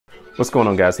What's going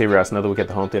on, guys? Here we are, another week at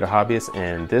the Home Theater Hobbyist,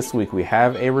 and this week we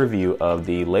have a review of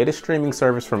the latest streaming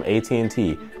service from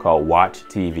AT&T called Watch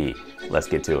TV. Let's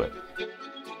get to it.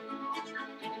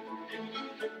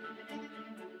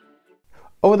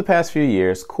 Over the past few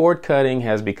years, cord cutting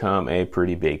has become a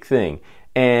pretty big thing,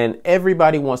 and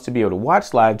everybody wants to be able to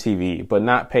watch live TV but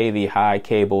not pay the high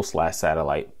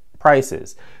cable/satellite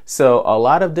prices. So a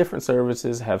lot of different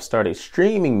services have started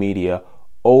streaming media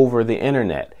over the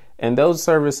internet. And those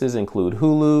services include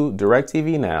Hulu,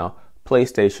 DirecTV Now,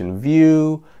 PlayStation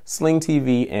Vue, Sling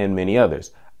TV, and many others.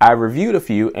 I reviewed a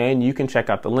few, and you can check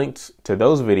out the links to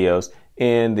those videos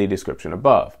in the description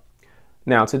above.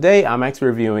 Now today I'm actually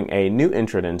reviewing a new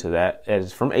entrant into that.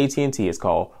 It's from AT&T. It's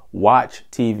called Watch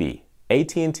TV.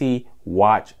 AT&T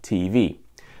Watch TV.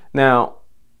 Now,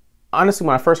 honestly,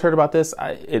 when I first heard about this,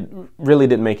 it really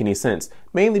didn't make any sense,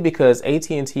 mainly because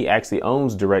AT&T actually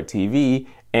owns DirecTV,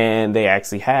 and they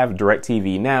actually have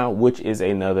DirecTV Now, which is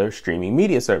another streaming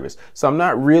media service. So I'm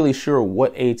not really sure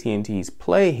what AT&T's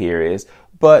play here is,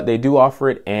 but they do offer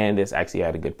it, and it's actually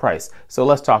at a good price. So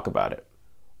let's talk about it.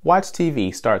 Watch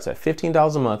TV starts at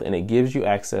 $15 a month, and it gives you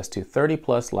access to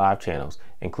 30+ live channels,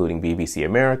 including BBC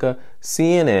America,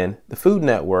 CNN, the Food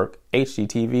Network,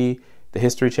 HGTV, the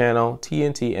History Channel,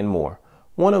 TNT, and more.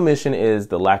 One omission is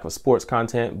the lack of sports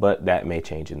content, but that may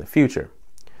change in the future.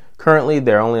 Currently,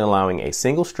 they're only allowing a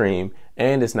single stream,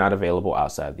 and it's not available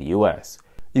outside the US.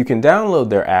 You can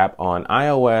download their app on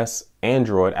iOS,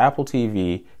 Android, Apple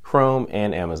TV, Chrome,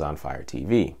 and Amazon Fire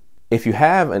TV. If you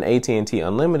have an AT&T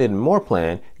Unlimited and More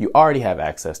plan, you already have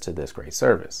access to this great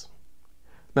service.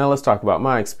 Now let's talk about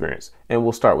my experience, and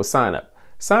we'll start with sign up.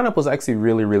 Sign up was actually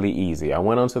really easy. I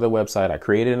went onto the website, I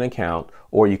created an account,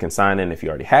 or you can sign in if you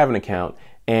already have an account,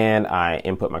 and I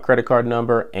input my credit card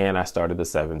number, and I started the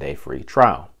 7-day free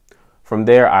trial. From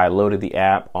there, I loaded the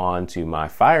app onto my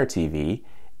Fire TV,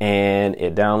 and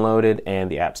it downloaded,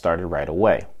 and the app started right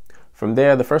away. From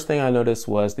there, the first thing I noticed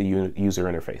was the user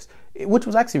interface, which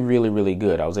was actually really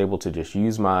good. I was able to just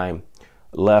use my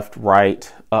left, right,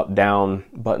 up, down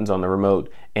buttons on the remote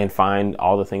and find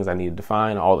all the things I needed to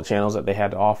find, all the channels that they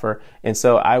had to offer. And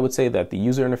so I would say that the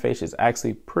user interface is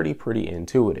actually pretty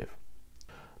intuitive.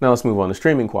 Now let's move on to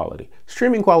streaming quality.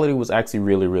 Streaming quality was actually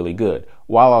really good.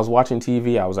 While I was watching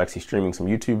TV, I was actually streaming some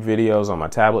YouTube videos on my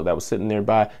tablet that was sitting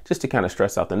nearby, just to kind of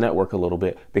stress out the network a little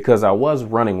bit, because I was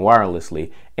running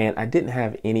wirelessly and I didn't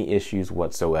have any issues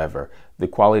whatsoever. The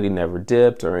quality never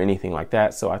dipped or anything like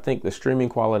that, so I think the streaming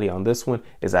quality on this one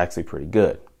is actually pretty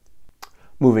good.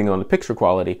 Moving on to picture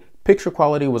quality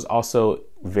was also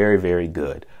very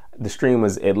good. The stream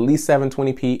was at least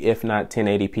 720p, if not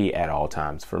 1080p at all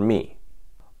times for me.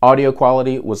 Audio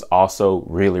quality was also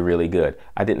really good.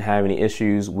 I didn't have any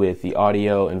issues with the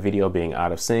audio and video being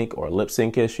out of sync or lip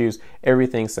sync issues.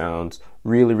 Everything sounds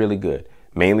really good.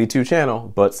 Mainly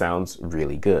 2-channel, but sounds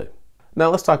really good.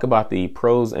 Now let's talk about the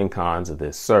pros and cons of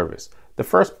this service. The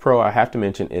first pro I have to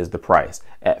mention is the price.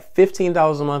 At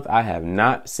 $15 a month, I have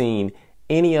not seen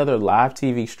any other live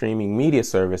TV streaming media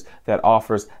service that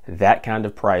offers that kind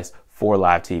of price for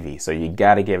live TV. So you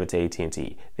gotta give it to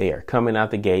AT&T. They are coming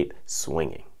out the gate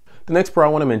swinging. The next pro I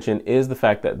want to mention is the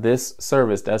fact that this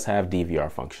service does have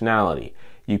DVR functionality.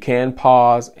 You can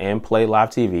pause and play live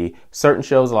TV. Certain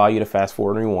shows allow you to fast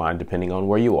forward and rewind depending on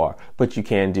where you are, but you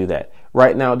can do that.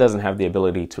 Right now it doesn't have the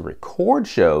ability to record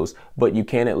shows, but you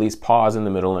can at least pause in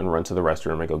the middle and run to the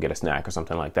restroom and go get a snack or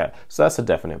something like that. So that's a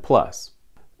definite plus.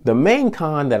 The main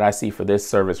con that I see for this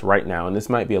service right now, and this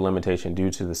might be a limitation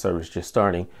due to the service just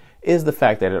starting, is the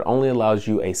fact that it only allows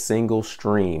you a single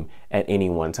stream at any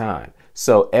one time.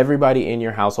 So everybody in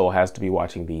your household has to be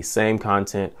watching the same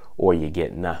content or you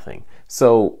get nothing.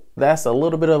 So that's a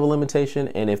little bit of a limitation,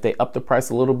 and if they up the price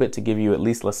a little bit to give you at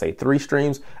least, let's say, 3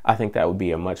 streams, I think that would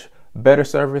be a much better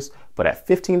service. But at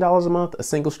 $15 a month, a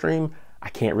single stream, I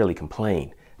can't really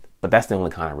complain. But that's the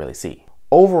only con I really see.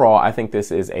 Overall, I think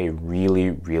this is a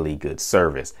really good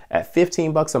service. At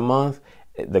 $15 a month,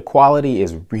 the quality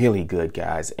is really good,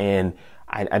 guys, and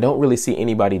I don't really see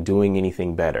anybody doing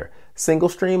anything better. Single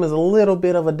stream is a little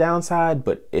bit of a downside,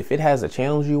 but if it has a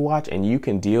channels you watch and you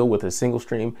can deal with a single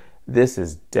stream, this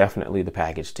is definitely the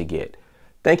package to get.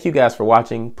 Thank you guys for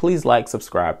watching. Please like,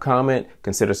 subscribe, comment.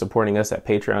 Consider supporting us at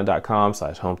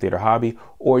patreon.com/hometheaterhobby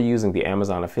or using the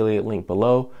Amazon affiliate link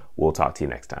below. We'll talk to you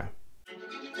next time.